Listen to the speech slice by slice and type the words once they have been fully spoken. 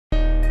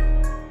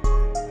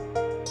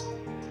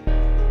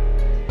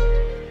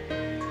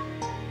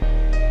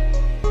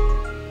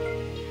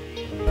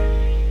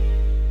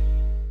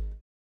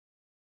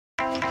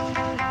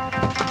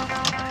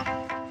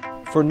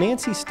For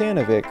Nancy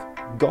Stanovic,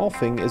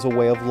 golfing is a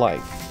way of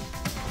life.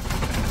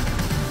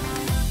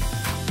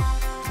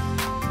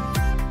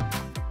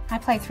 I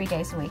play 3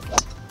 days a week.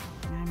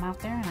 I'm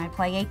out there and I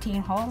play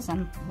 18 holes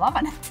and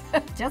loving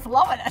it, just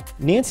loving it.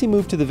 Nancy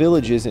moved to the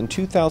Villages in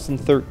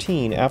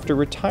 2013 after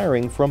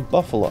retiring from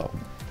Buffalo.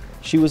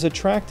 She was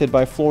attracted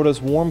by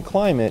Florida's warm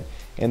climate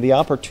and the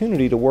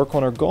opportunity to work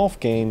on her golf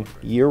game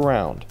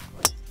year-round.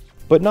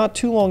 But not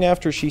too long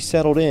after she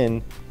settled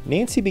in,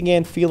 Nancy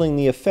began feeling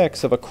the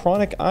effects of a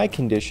chronic eye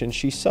condition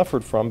she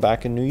suffered from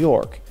back in New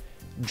York,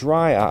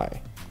 dry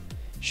eye.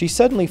 She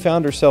suddenly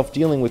found herself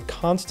dealing with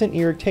constant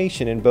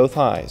irritation in both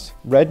eyes,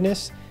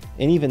 redness,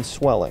 and even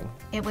swelling.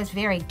 It was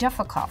very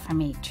difficult for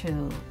me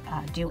to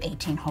do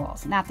 18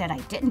 holes. Not that I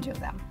didn't do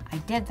them, I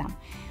did them,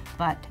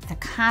 but the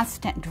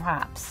constant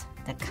drops,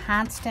 the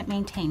constant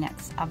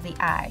maintenance of the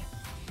eye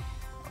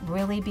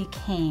really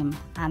became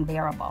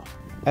unbearable.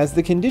 As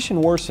the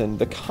condition worsened,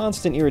 the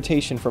constant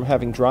irritation from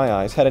having dry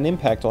eyes had an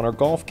impact on her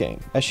golf game,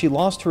 as she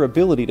lost her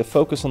ability to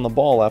focus on the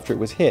ball after it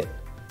was hit.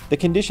 The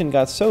condition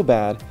got so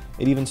bad,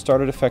 it even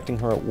started affecting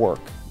her at work.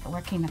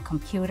 Working the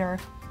computer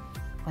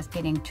was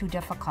getting too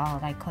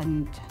difficult. I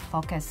couldn't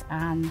focus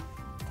on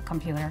the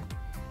computer.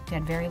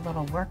 Did very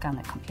little work on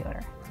the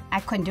computer.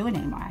 I couldn't do it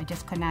anymore. I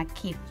just could not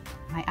keep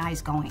my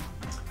eyes going.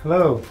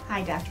 Hello.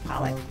 Hi, Dr.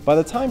 Polack. By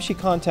the time she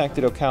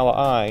contacted Ocala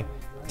Eye,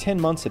 10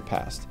 months had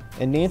passed,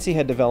 and Nancy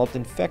had developed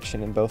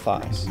infection in both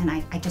eyes. And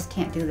I just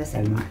can't do this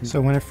anymore.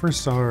 So when I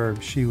first saw her,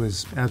 she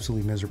was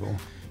absolutely miserable.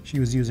 She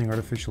was using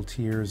artificial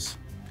tears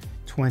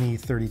 20,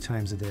 30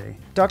 times a day.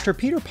 Dr.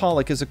 Peter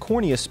Polack is a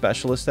cornea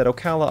specialist at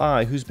Ocala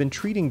Eye who's been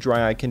treating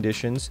dry eye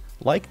conditions,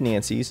 like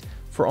Nancy's,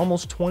 for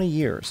almost 20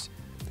 years.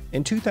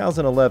 In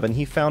 2011,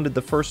 he founded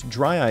the first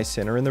dry eye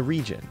center in the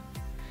region.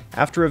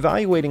 After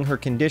evaluating her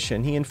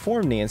condition, he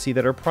informed Nancy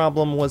that her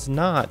problem was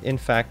not, in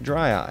fact,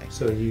 dry eye.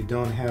 So you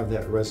don't have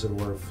that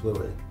reservoir of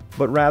fluid?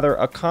 But rather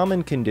a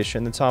common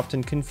condition that's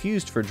often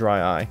confused for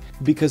dry eye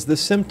because the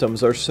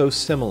symptoms are so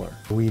similar.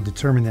 We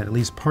determined that at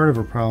least part of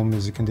her problem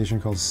is a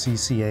condition called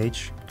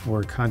CCH,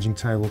 or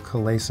Conjunctival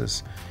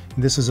Chalasis.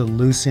 And this is a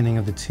loosening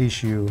of the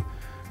tissue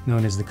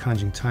known as the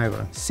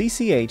conjunctiva.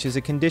 CCH is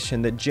a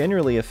condition that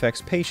generally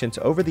affects patients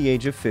over the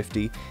age of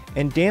 50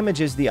 and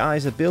damages the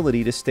eye's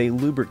ability to stay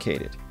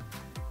lubricated.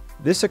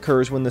 This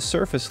occurs when the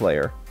surface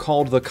layer,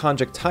 called the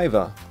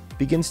conjunctiva,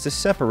 begins to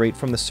separate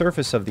from the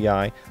surface of the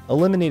eye,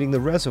 eliminating the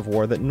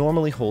reservoir that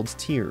normally holds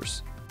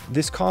tears.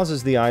 This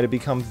causes the eye to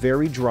become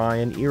very dry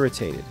and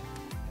irritated.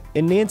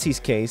 In Nancy's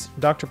case,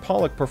 Dr.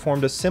 Polack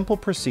performed a simple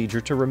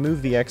procedure to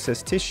remove the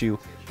excess tissue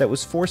that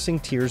was forcing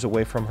tears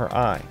away from her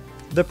eye.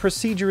 The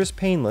procedure is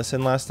painless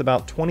and lasts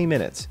about 20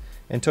 minutes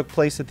and took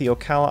place at the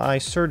Ocala Eye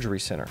Surgery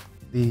Center.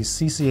 The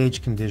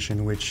CCH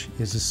condition, which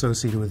is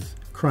associated with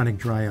chronic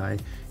dry eye,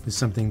 is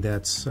something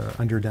that's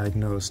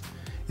underdiagnosed,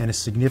 and a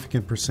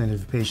significant percentage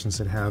of patients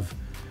that have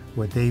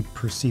what they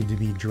perceive to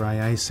be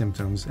dry eye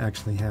symptoms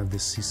actually have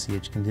this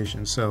CCH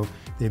condition. So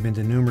they've been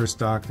to numerous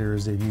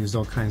doctors, they've used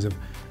all kinds of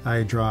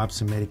eye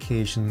drops and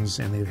medications,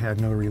 and they've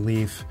had no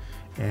relief,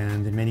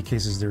 and in many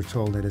cases they're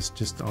told that it's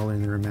just all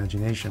in their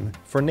imagination.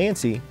 For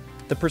Nancy,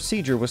 the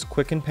procedure was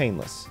quick and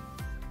painless.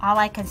 All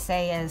I can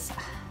say is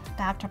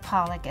Dr.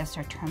 Polack is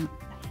a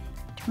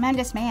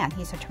tremendous man.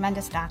 He's a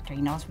tremendous doctor.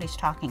 He knows what he's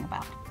talking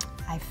about.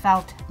 I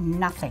felt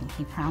nothing.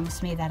 He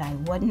promised me that I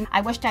wouldn't. I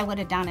wished I would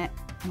have done it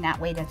and not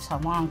waited so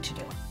long to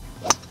do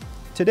it.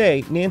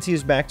 Today, Nancy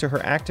is back to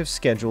her active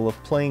schedule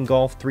of playing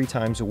golf 3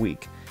 times a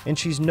week, and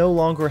she's no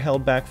longer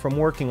held back from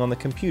working on the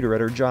computer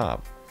at her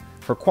job.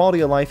 Her quality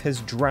of life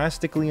has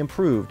drastically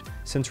improved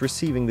since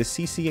receiving the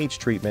CCH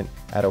treatment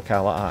at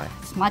Ocala Eye.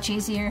 It's much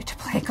easier to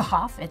play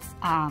golf. It's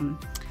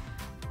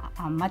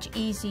much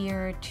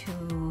easier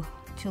to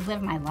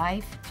live my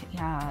life,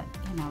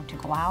 to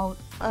go out.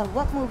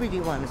 What movie do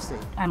you want to see?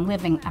 I'm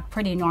living a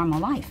pretty normal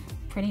life,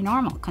 pretty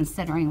normal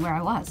considering where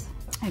I was.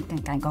 I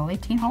think I go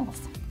 18 holes.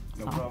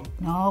 No problem.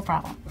 No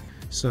problem.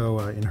 So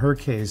in her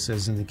case,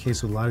 as in the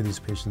case of a lot of these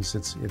patients,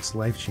 it's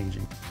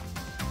life-changing.